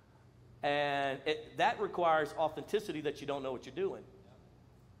 And that requires authenticity that you don't know what you're doing.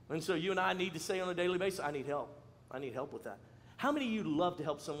 And so you and I need to say on a daily basis, I need help. I need help with that. How many of you love to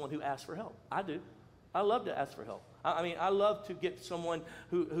help someone who asks for help? I do. I love to ask for help. I mean, I love to get someone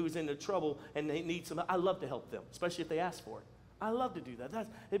who's in trouble and they need some help. I love to help them, especially if they ask for it. I love to do that.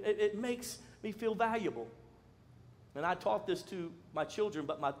 It makes me feel valuable. And I taught this to my children,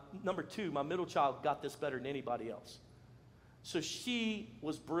 but my number 2, my middle child, got this better than anybody else. So she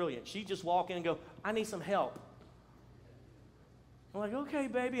was brilliant. She'd just walk in and go, I need some help. I'm like, okay,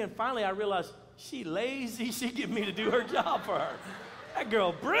 baby. And finally I realized she lazy. She get me to do her job for her. That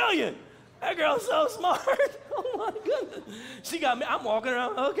girl brilliant. That girl's so smart. Oh my goodness. She got me. I'm walking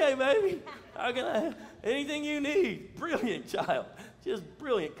around, okay, baby. How can I, anything you need. Brilliant child. Just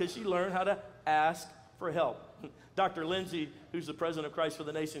brilliant because she learned how to ask for help. Dr. Lindsay, who's the president of Christ for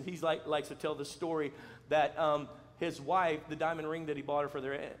the Nation, he likes to tell the story that his wife, the diamond ring that he bought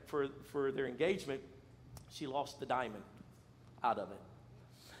her for their engagement, she lost the diamond out of it.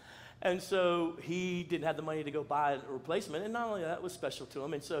 And so he didn't have the money to go buy a replacement, and not only that, it was special to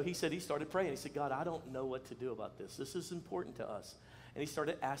him. And so he said he started praying. He said, God, I don't know what to do about this. This is important to us. And he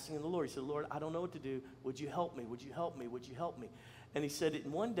started asking the Lord. He said, Lord, I don't know what to do. Would you help me? Would you help me? Would you help me? And he said that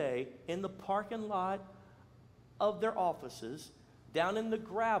one day in the parking lot of their offices, down in the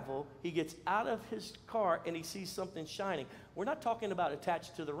gravel, he gets out of his car and he sees something shining. We're not talking about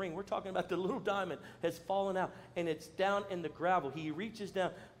attached to the ring. We're talking about the little diamond has fallen out and it's down in the gravel. He reaches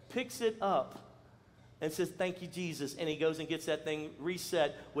down, picks it up, and says, thank you, Jesus. And he goes and gets that thing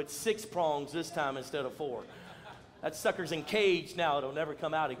reset with 6 prongs this time instead of 4. That sucker's encaged now. It'll never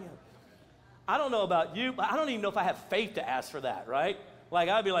come out again. I don't know about you, but I don't even know if I have faith to ask for that, right? Like,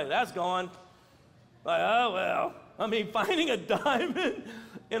 I'd be like, that's gone. Like, oh, well. I mean, finding a diamond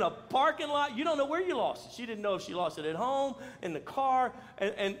in a parking lot, you don't know where you lost it. She didn't know if she lost it at home, in the car,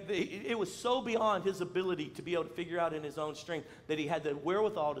 and it was so beyond his ability to be able to figure out in his own strength that he had the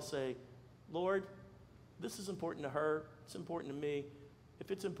wherewithal to say, Lord, this is important to her. It's important to me. If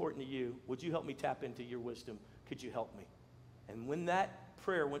it's important to you, would you help me tap into your wisdom? Could you help me? And when that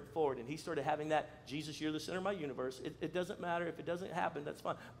prayer went forward and he started having that, Jesus, you're the center of my universe, it doesn't matter if it doesn't happen, that's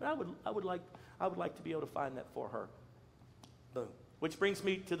fine. But I would like to be able to find that for her. Boom. Which brings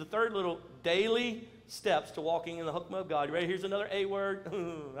me to the third little daily steps to walking in the Chokhmah of God. You ready? Here's another A word.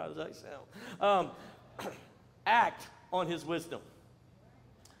 How does that sound? Act on his wisdom.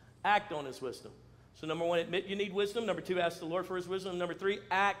 Act on his wisdom. So number 1, admit you need wisdom. Number 2, ask the Lord for his wisdom. Number 3,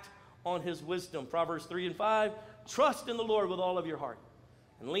 act on his wisdom. Proverbs 3 and 5, trust in the Lord with all of your heart.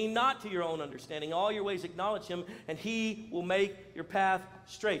 And lean not to your own understanding. All your ways acknowledge him, and he will make your path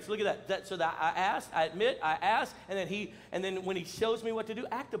straight. So look at that. So that I ask, I admit, I ask, and then when he shows me what to do,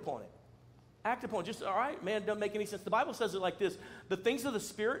 act upon it. Act upon it. Just, all right, man, it doesn't make any sense. The Bible says it like this: the things of the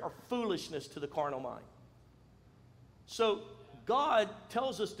Spirit are foolishness to the carnal mind. So God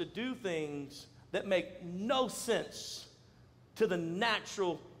tells us to do things that make no sense to the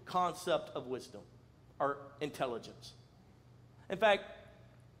natural concept of wisdom or intelligence. In fact,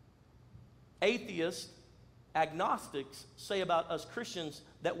 atheists, agnostics say about us Christians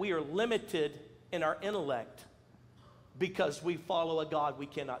that we are limited in our intellect because we follow a God we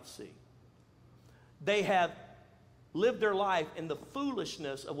cannot see. They have lived their life in the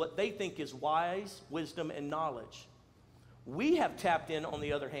foolishness of what they think is wise, wisdom, and knowledge. We have tapped in, on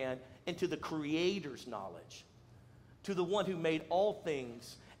the other hand, into the Creator's knowledge, to the one who made all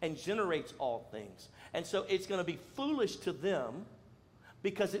things and generates all things. And so it's going to be foolish to them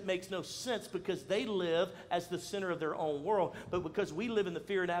because it makes no sense, because they live as the center of their own world. But because we live in the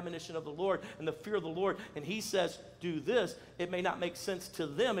fear and admonition of the Lord and the fear of the Lord, and he says, do this, it may not make sense to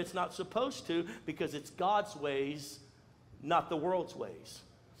them. It's not supposed to, because it's God's ways, not the world's ways.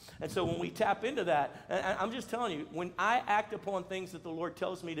 And so when we tap into that, and I'm just telling you, when I act upon things that the Lord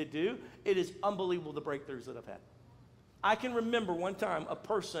tells me to do, it is unbelievable the breakthroughs that I've had. I can remember one time a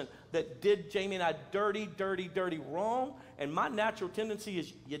person that did Jamie and I dirty wrong, and my natural tendency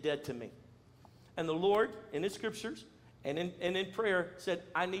is, you're dead to me. And the Lord, in his scriptures and in prayer, said,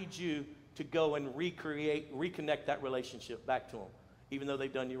 I need you to go and reconnect that relationship back to them, even though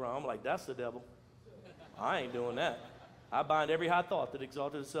they've done you wrong. I'm like, that's the devil. I ain't doing that. I bind every high thought that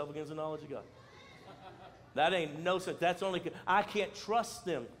exalted itself against the knowledge of God. That ain't no sense. That's only, I can't trust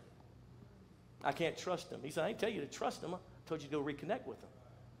them. I can't trust them. He said, I didn't tell you to trust them. I told you to go reconnect with them.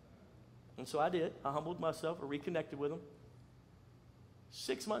 And so I did. I humbled myself. I reconnected with them.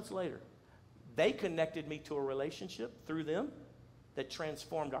 6 months later, they connected me to a relationship through them that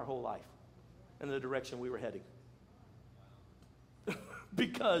transformed our whole life in the direction we were heading.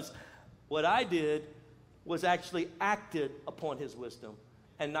 Because what I did was actually acted upon his wisdom,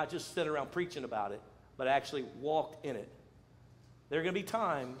 and not just sit around preaching about it, but actually walked in it. There are going to be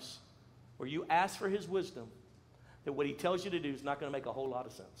times where you ask for his wisdom, that what he tells you to do is not going to make a whole lot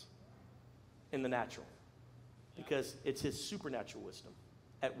of sense in the natural, because it's his supernatural wisdom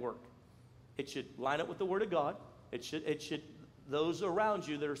at work. It should line up with the Word of God. It should, those around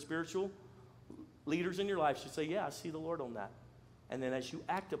you that are spiritual leaders in your life should say, yeah, I see the Lord on that. And then as you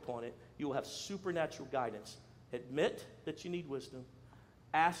act upon it, you will have supernatural guidance. Admit that you need wisdom.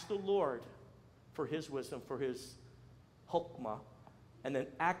 Ask the Lord for his wisdom, for his chokhmah, and then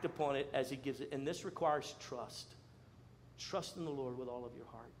act upon it as he gives it. And this requires trust. Trust in the Lord with all of your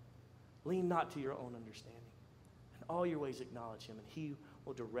heart. Lean not to your own understanding. In all your ways acknowledge him, and he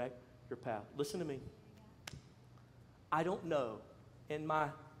will direct your path. Listen to me. I don't know in my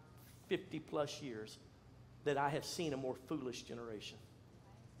 50-plus years that I have seen a more foolish generation.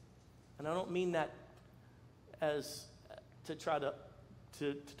 And I don't mean that as to try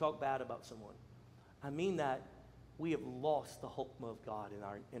to talk bad about someone. I mean that we have lost the chokhmah of God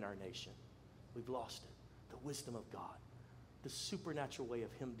in our nation. We've lost it. The wisdom of God. The supernatural way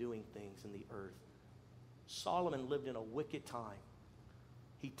of him doing things in the earth. Solomon lived in a wicked time.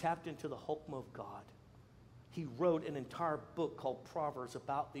 He tapped into the chokhmah of God. He wrote an entire book called Proverbs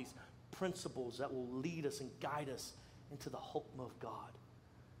about these principles that will lead us and guide us into the chokhmah of God.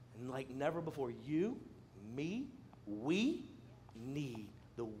 And like never before, you, me, we need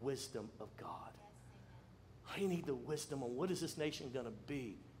the wisdom of God. We need the wisdom on what is this nation going to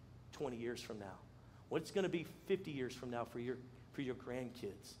be 20 years from now? What's going to be 50 years from now for your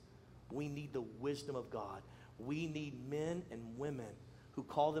grandkids? We need the wisdom of God. We need men and women who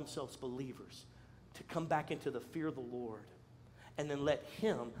call themselves believers to come back into the fear of the Lord, and then let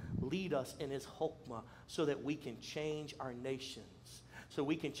him lead us in his chokhmah so that we can change our nations. So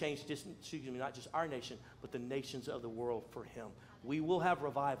we can change, not just our nation, but the nations of the world for him. We will have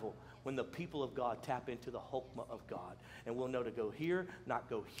revival when the people of God tap into the chokhmah of God. And we'll know to go here, not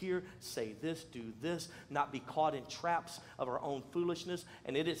go here, say this, do this, not be caught in traps of our own foolishness.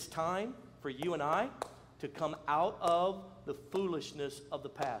 And it is time for you and I to come out of the foolishness of the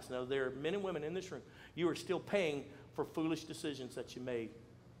past. Now, there are men and women in this room. You are still paying for foolish decisions that you made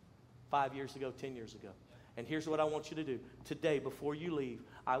 5 years ago, 10 years ago. And here's what I want you to do. Today, before you leave,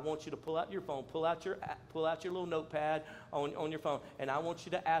 I want you to pull out your phone, pull out your little notepad on your phone, and I want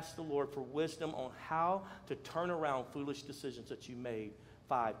you to ask the Lord for wisdom on how to turn around foolish decisions that you made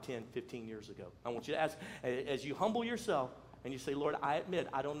 5, 10, 15 years ago. I want you to ask, as you humble yourself, and you say, Lord, I admit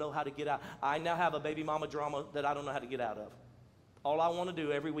I don't know how to get out. I now have a baby mama drama that I don't know how to get out of. All I want to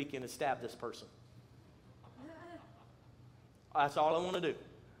do every weekend is stab this person. That's all I want to do.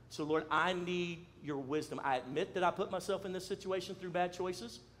 So, Lord, I need your wisdom. I admit that I put myself in this situation through bad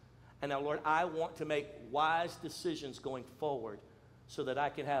choices. And now, Lord, I want to make wise decisions going forward so that I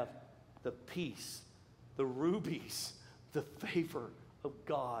can have the peace, the rubies, the favor of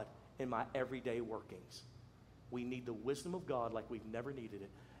God in my everyday workings. We need the wisdom of God like we've never needed it.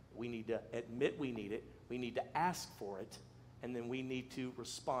 We need to admit we need it. We need to ask for it. And then we need to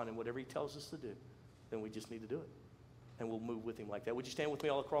respond. And whatever he tells us to do, then we just need to do it. And we'll move with him like that. Would you stand with me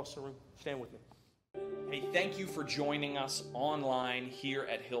all across the room? Stand with me. Hey, thank you for joining us online here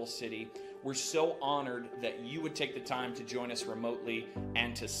at Hill City. We're so honored that you would take the time to join us remotely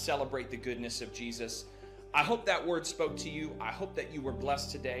and to celebrate the goodness of Jesus. I hope that word spoke to you. I hope that you were blessed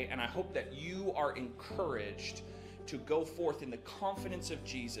today, and I hope that you are encouraged to go forth in the confidence of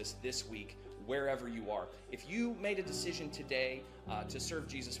Jesus this week, wherever you are. If you made a decision today to serve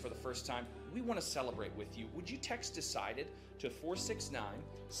Jesus for the first time, we want to celebrate with you. Would you text DECIDED to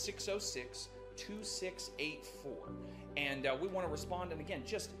 469-606-2684? And we want to respond, and again,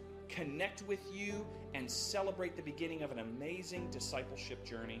 just connect with you and celebrate the beginning of an amazing discipleship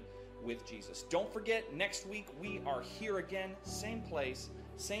journey with Jesus. Don't forget, next week we are here again, same place,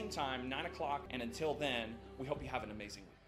 same time, 9 o'clock. And until then, we hope you have an amazing week.